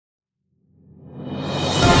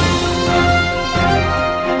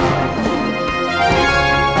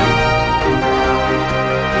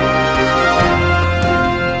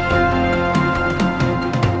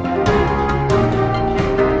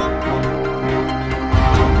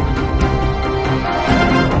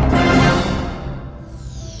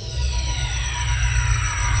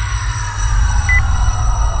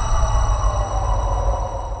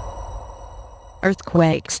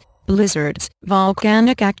earthquakes, blizzards,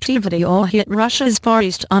 volcanic activity all hit Russia's Far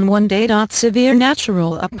East on one day. Severe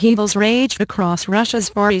natural upheavals raged across Russia's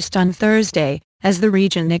Far East on Thursday, as the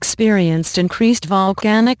region experienced increased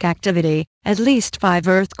volcanic activity, at least 5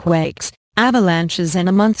 earthquakes, avalanches and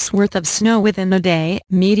a month's worth of snow within a day,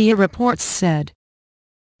 media reports said.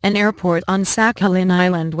 An airport on Sakhalin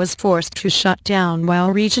Island was forced to shut down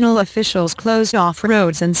while regional officials closed off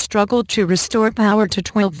roads and struggled to restore power to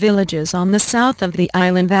 12 villages on the south of the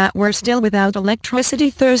island that were still without electricity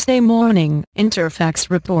Thursday morning, Interfax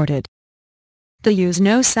reported. The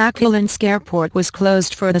Yuzhno-Sakhalinsk Airport was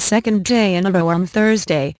closed for the second day in a row on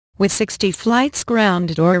Thursday, with 60 flights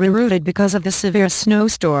grounded or rerouted because of the severe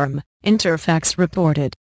snowstorm, Interfax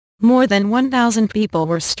reported. More than 1,000 people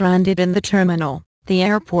were stranded in the terminal, the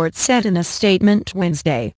airport said in a statement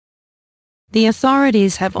Wednesday. The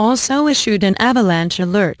authorities have also issued an avalanche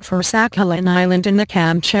alert for Sakhalin Island in the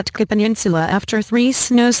Kamchatka Peninsula after 3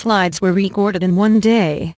 snowslides were recorded in one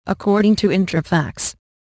day, according to Interfax.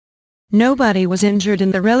 Nobody was injured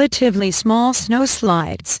in the relatively small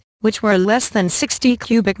snowslides, which were less than 60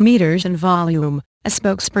 cubic meters in volume, a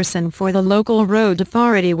spokesperson for the local road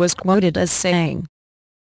authority was quoted as saying.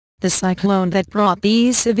 The cyclone that brought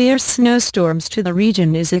these severe snowstorms to the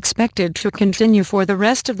region is expected to continue for the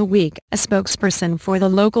rest of the week, a spokesperson for the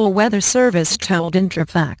local weather service told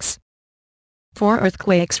Interfax. 4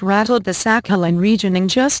 earthquakes rattled the Sakhalin region in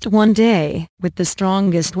just one day, with the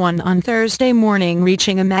strongest one on Thursday morning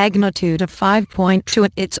reaching a magnitude of 5.2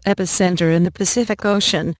 at its epicenter in the Pacific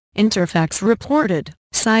Ocean, Interfax reported,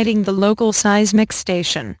 citing the local seismic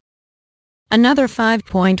station. Another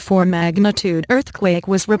 5.4 magnitude earthquake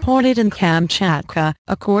was reported in Kamchatka,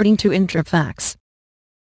 according to Interfax.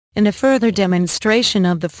 In a further demonstration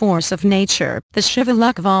of the force of nature, the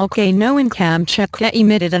Sakhalin volcano in Kamchatka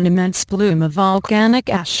emitted an immense plume of volcanic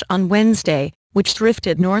ash on Wednesday, which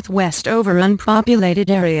drifted northwest over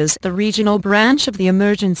unpopulated areas. The regional branch of the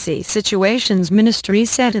Emergency Situations Ministry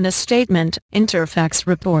said in a statement, Interfax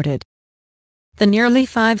reported. The nearly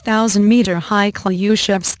 5,000-meter-high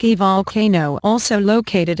Yuzhno-Sakhalinsk volcano, also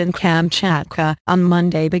located in Kamchatka, on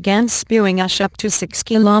Monday began spewing ash up to 6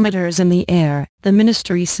 kilometers in the air, the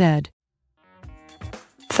ministry said.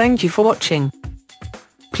 Thank you for watching.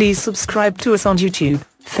 Please subscribe to us on YouTube,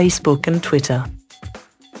 Facebook and Twitter.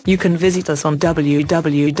 You can visit us on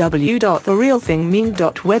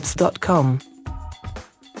www.therealthingme.webs.com.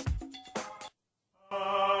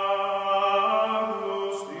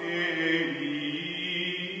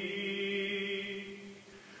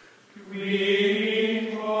 We